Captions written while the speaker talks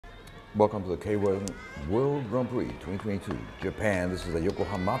Welcome to the K1 World Grand Prix 2022, Japan. This is the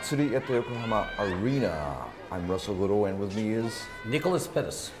YOKOHAMATSURI at the Yokohama Arena. I'm Russell Goodall, and with me is Nicholas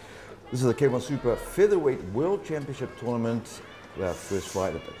Pettas. This is the K1 Super Featherweight World Championship Tournament. We have first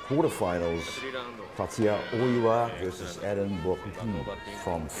fight at the quarterfinals. Tatsuya Oiwa versus Bouarourou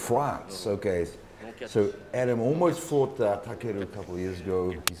from France. Okay, so Adam almost fought Takeru a couple of years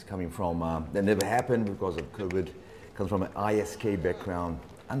ago. He's coming from, that never happened because of COVID. Comes from an ISK background,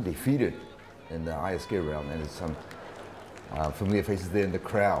 undefeated in the ISK round, and there's some familiar faces there in the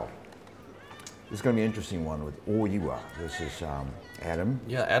crowd. This is going to be an interesting one with Oiwa versus Adam.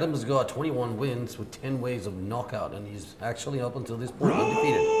 Yeah, Adam has got 21 wins with 10 ways of knockout, and he's actually up until this point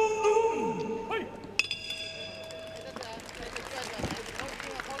undefeated.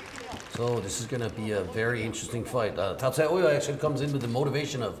 So this is going to be a very interesting fight. Tatsuya Oiwa actually comes in with the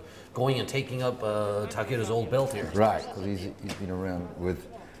motivation of going and taking up Takeru's old belt here. Right, because he's been around with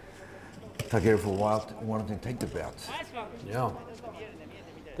Takeru for a while, wanting to take the belt. Yeah.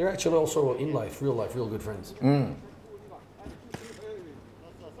 They're actually also in life, real good friends.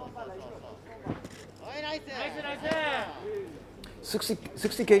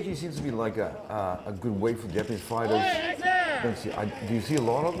 60 kg seems to be like a good weight for Japanese fighters. Do you see a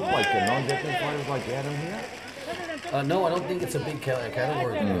lot of them, like non-Japanese fighters like Adam here? No, I don't think it's a big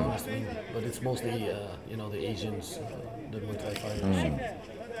category, to be honest. But it's mostly, you know, the Asians, the Muay Thai fighters,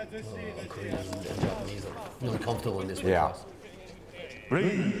 Koreans and Japanese are really comfortable in this weight class.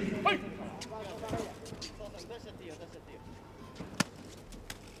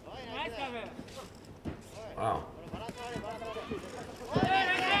 Wow.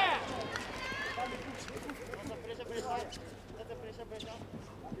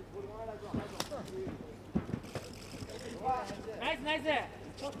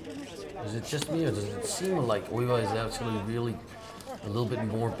 Is it just me, or does it seem like Oiwa is actually really a little bit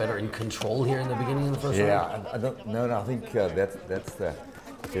more better in control here in the beginning of the first round? Yeah, I don't know. I think that's the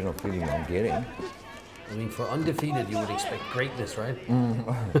general feeling I'm getting. I mean, for undefeated, you would expect greatness, right?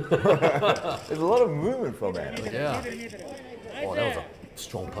 There's a lot of movement from Adam. Yeah. Oh, that was a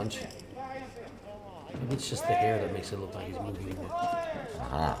strong punch. Maybe it's just the hair that makes it look like he's moving.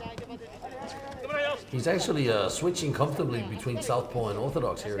 He's actually switching comfortably between southpaw and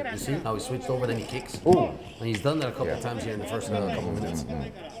orthodox here. You see how he switched over, then he kicks. Ooh. And he's done that a couple of times here in the first couple of minutes.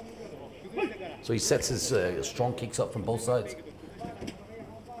 So he sets his strong kicks up from both sides.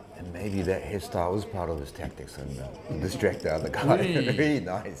 And maybe that hairstyle is part of his tactics and distract the other guy. Very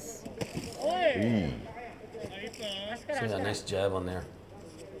nice. See that nice jab on there.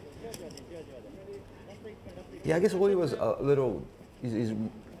 Yeah, I guess Willie was a little. He's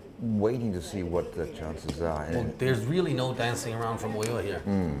waiting to see what the chances are. Well, there's really no dancing around from Oiwa here.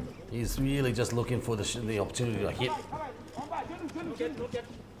 He's really just looking for the opportunity to hit.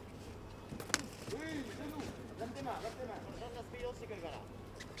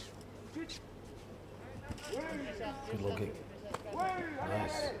 Good low kick.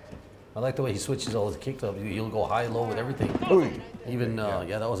 Nice. I like the way he switches all his kicks up. He'll go high, low with everything. Even,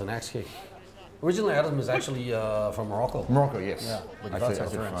 yeah, that was an axe kick. Originally, Adam is actually from Morocco. Morocco, yes. Yeah, I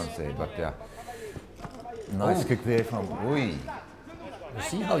said France, but yeah. Nice kick there from Ui. You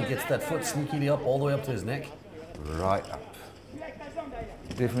see how he gets that foot sneakily up, all the way up to his neck? Right up.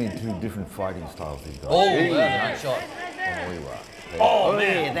 Definitely two different fighting styles these guys. Oh, nice shot. Oh,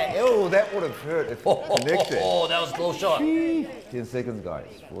 man. That would have hurt if it connected. Oh, that was a close shot. 10 seconds,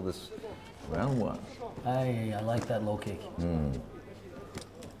 guys, for this round one. I like that low kick.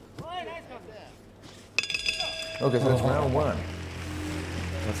 Okay, so it's round one.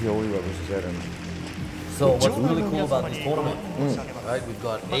 Let's see Oiwa versus Adam. So what's really cool about this tournament, right? We've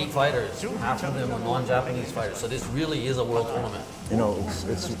got 8 fighters, half of them are non-Japanese fighters. So this really is a world tournament. You know, it's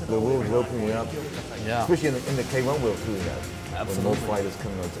the world is opening up. Yeah. Especially in the K1 world too, you know. Absolutely. When more fighters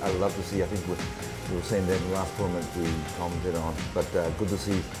coming out, I love to see. I think we were saying that in the last tournament we commented on, but good to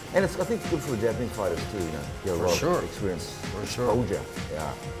see. And it's, I think, good for the Japanese fighters too. You know, get a lot of experience, exposure.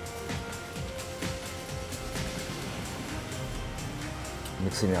 Yeah.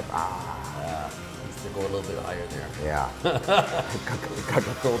 Mixing up. To go a little bit higher there. Yeah.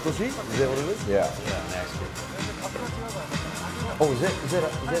 Kakakotoshi? Is that what it is? Yeah. Yeah, next kick. Oh, is that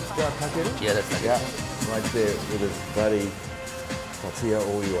Takeru? Yeah, that's Takeru. Yeah, right there with his buddy Tatsuya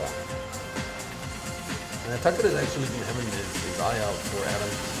Oiwa. And Takeru has actually been having his eye out for Adam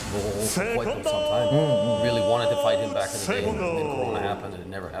for quite some time. Really wanted to fight him back in the day, and then Corona happened, and it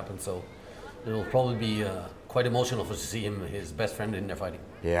never happened. So there will probably be quite emotional to see his best friend in there fighting.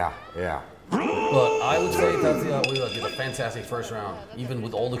 Yeah, yeah. But I would say Tatsuya Oiwa did a fantastic first round, even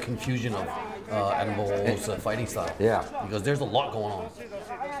with all the confusion of Adam Bouarourou's fighting style. Yeah. Because there's a lot going on.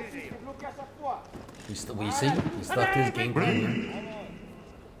 We see he stuck to his game plan here.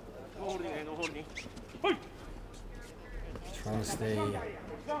 Trying to stay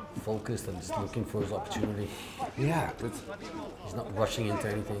focused and just looking for his opportunity. Yeah. He's not rushing into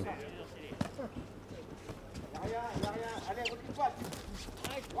anything.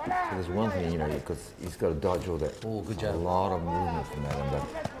 There's one thing, you know, because he's got to dodge all that. Oh, good job. A lot of movement from Adam. But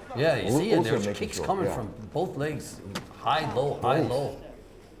yeah, you see it. There's kicks sure, coming yeah. from both legs. High, low, high, low.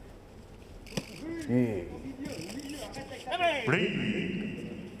 Yeah.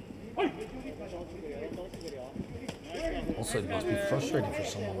 Also, it must be frustrating for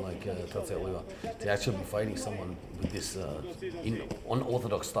someone like Tatsuya Oiwa to actually be fighting someone with this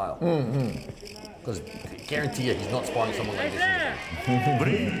unorthodox style. Because I guarantee you, he's not sparring someone like this.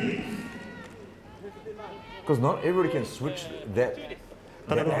 Because not everybody can switch that.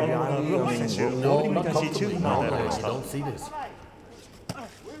 No, not comfortably. No, you don't see this.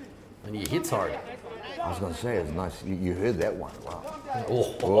 And he hits hard. I was going to say, it's nice. You heard that one. Wow.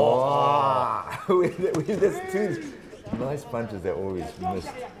 Oh. That's two nice punches that always missed.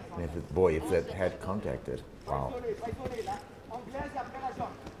 Boy, if that had contacted. Wow.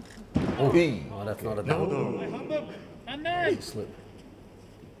 Oh, oh, that's not a down. That's a slip.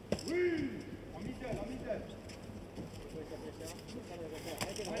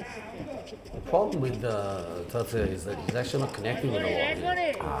 The problem with Tatsuya is that he's actually not connecting with the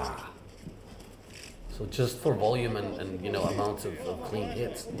wall. So just for volume and you know amounts of clean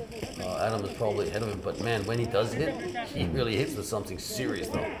hits, Adam is probably ahead of him. But man, when he does hit, he really hits with something serious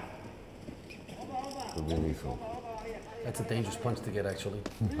though. Really lethal. That's a dangerous punch to get actually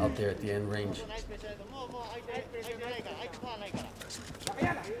out there at the end range.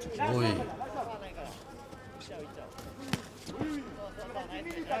 Oy.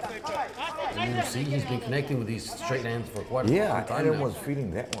 And you see, he's been connecting with these straight hands for quite a long time Adam now. was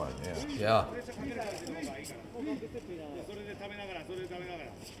feeling that one. Yeah.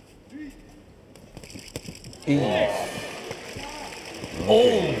 Oh!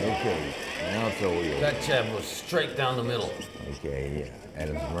 Okay. Now it's all yours. That jab was straight down the middle. Okay, yeah.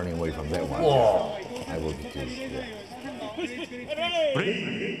 Adam's running away from that one. Whoa. I will be too.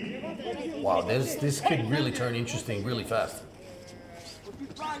 Yeah. Wow, this could really turn interesting really fast.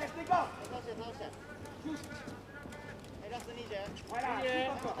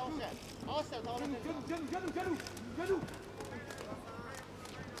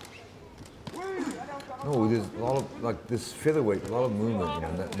 No, there's a lot of, like this featherweight, a lot of movement, you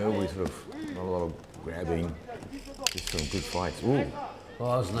know, nobody sort of, not a lot of grabbing, just some good fights. Ooh. Oh,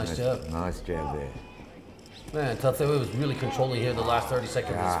 that was a nice jab. Nice jab there. Man, Tatsuya was really controlling here the last 30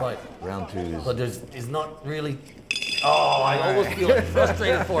 seconds of this fight. Round two is... But he's not really... Oh, I almost feel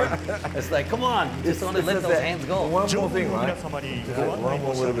frustrated for him. It's like, come on, you just want to let those hands go. One more thing, right? One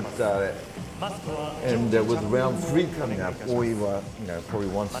more little bit, and with round three coming up, Oiwa, you know, probably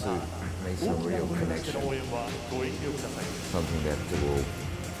wants to make some real connection. Something that will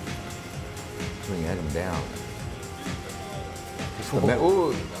bring Adam down.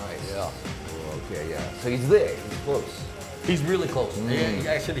 Oh, nice. Yeah. Oh, okay, yeah. So he's there. He's close. He's really close.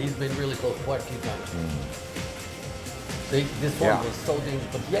 Yeah, actually, he's been really close quite a few times. This one was so dangerous,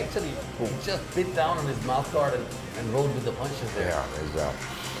 but he actually just bit down on his mouth guard and rode with the punches there. Yeah, there's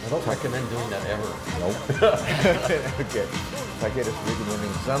I don't recommend doing that ever. Nope. Okay. Takeda's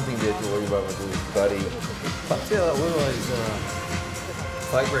recommending something there to worry about with his buddy. Tatsuya Oiwa is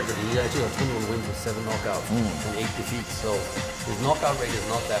fight record. He actually has 21 wins with 7 knockouts and 8 defeats. So his knockout rate is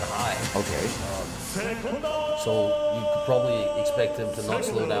not that high. Okay. So you could probably expect him to not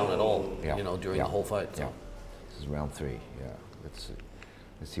slow down at all. Yeah. You know, during the whole fight. So. Yeah. This is round three. Yeah. Let's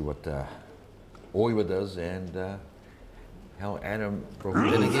see what Oiwa does and how Adam broke.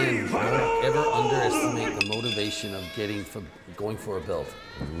 Then again, don't ever underestimate the motivation of going for a belt.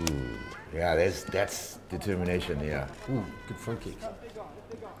 Ooh. Yeah, that's determination. Yeah. Ooh, good front kick.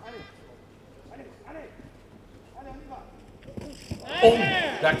 Oh,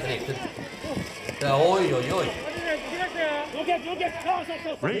 that connected. Oi, oi, oi. Oh,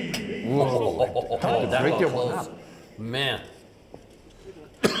 that break got your close. Man.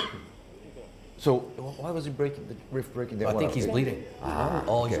 So why was he breaking the ref breaking that one? I think up? he's bleeding.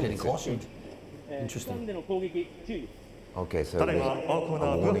 Oh, he's okay. getting cautioned. Interesting. Okay, so ただいま青コー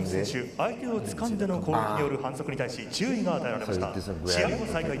ナーブロック選手、相手を掴んでの攻撃による反則に対し注意が与えられました。試合を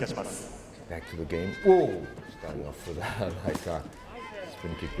再開いたします。 Back to the game. Whoa! Starting off with like a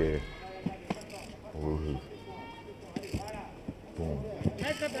spin kick there. Boom.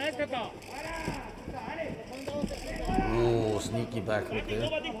 Ooh, sneaky back hook there.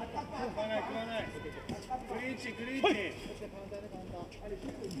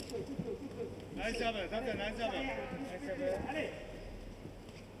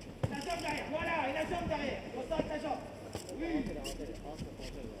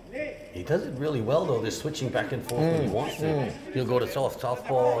 He does it really well though, this switching back and forth when he wants to. He'll go to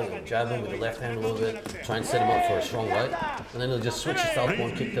southpaw, he'll jab him with the left hand a little bit, try and set him up for a strong right, and then he'll just switch to southpaw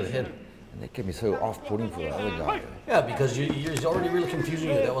and kick to the head. And that can be so off-putting for the other guy. Yeah, because you're already really confusing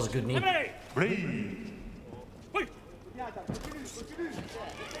you. That was a good knee. Boy.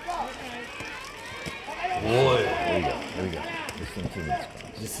 There we go. There we go.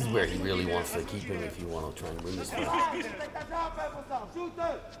 This is where he really wants to keep him if you want to try and win this fight.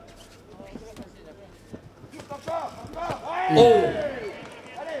 Oh!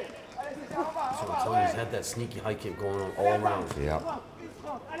 So I'm telling you, he's had that sneaky high kick going on all around. Yeah.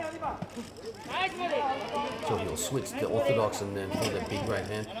 So he'll switch the orthodox and then throw that big right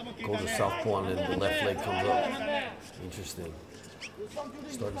hand, go to southpaw, and then the left leg comes up. Interesting.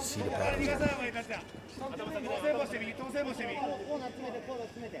 Starting to see the patterns. So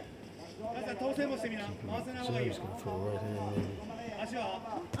he's going to throw a right hand maybe.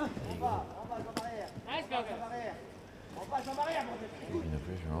 There you go. Keeping the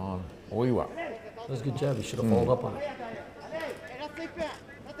pressure on. Oiwa. That was a good jab. He should have followed up on it.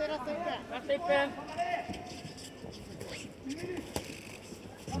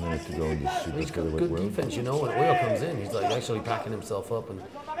 To go into super He's got good defense, you know. When Oiwa comes in, he's like actually packing himself up and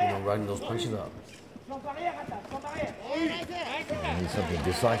riding those punches out. Need something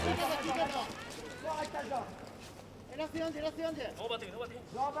decisive.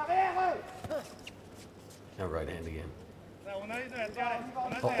 And right hand again.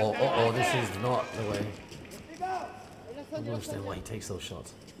 Oh, this is not the way. I don't understand why he takes those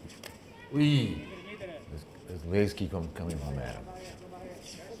shots. Wee. His legs keep on coming from Adam.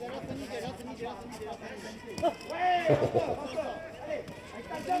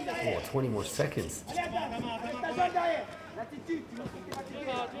 Oh, 20 more seconds.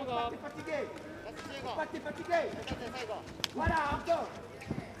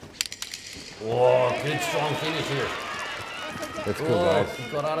 Whoa, good strong finish here. Let's go, guys. He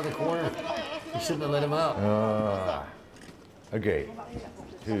got out of the corner. He shouldn't have let him out. Okay.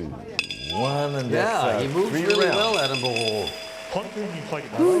 2, 1, and yeah, he moves really well, Adam Bouarourou. I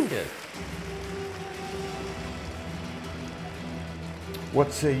like it.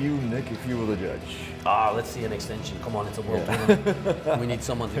 What say you, Nick, if you were the judge? Let's see an extension. Come on, it's a world tournament. We need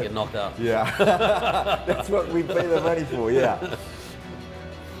someone to get knocked out. Yeah. That's what we pay the money for, yeah.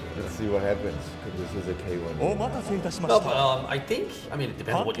 Let's see what happens. This is a K1. No, but I think, I mean, it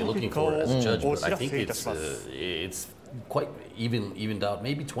depends on what you're looking for as a judge, but I think it's quite evened out.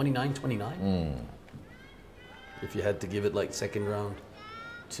 Maybe 29-29. If you had to give it like second round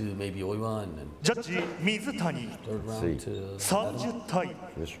to maybe Oiwa and then third round to Adam.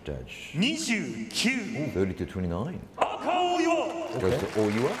 First judge. 29 30-29. Goes to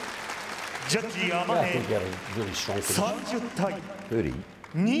Oiwa. Yeah, I think he had a really strong finish. 30.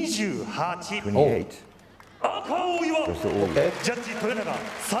 28 Goes to Oiwa. ジャッジ豊永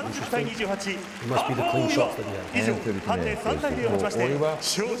30対28 It must be the clean shots that he had. 以上判定3対0をもちまして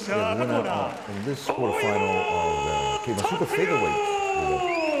勝者赤コーナー in this quarterfinal of the K1 Super Featherweight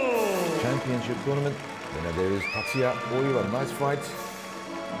Championship tournament. And there is Tatsuya Oiwa, nice fight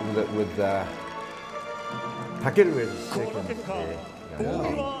with Takeru as second.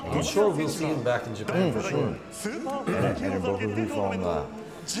 I'm sure we'll see him back in Japan for sure. And Bouarourou from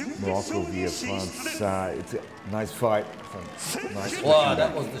Morocco via France. It's a nice fight. Nice Wow,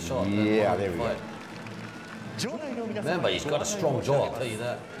 that was the shot. Yeah, there we go. Man, but he's got a strong jaw, I'll tell you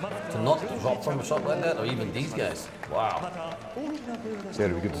that. To not drop from a shot like that, or even these guys. Wow. Yeah,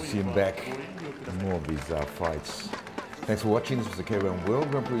 it'll be good to see him back in more of these fights. Thanks for watching. This was the K1 World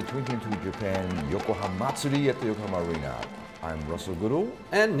Grand Prix 2022 Japan YOKOHAMATSURI at the Yokohama Arena. I'm Russell Goodall.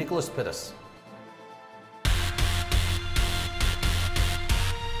 And Nicholas Pettas.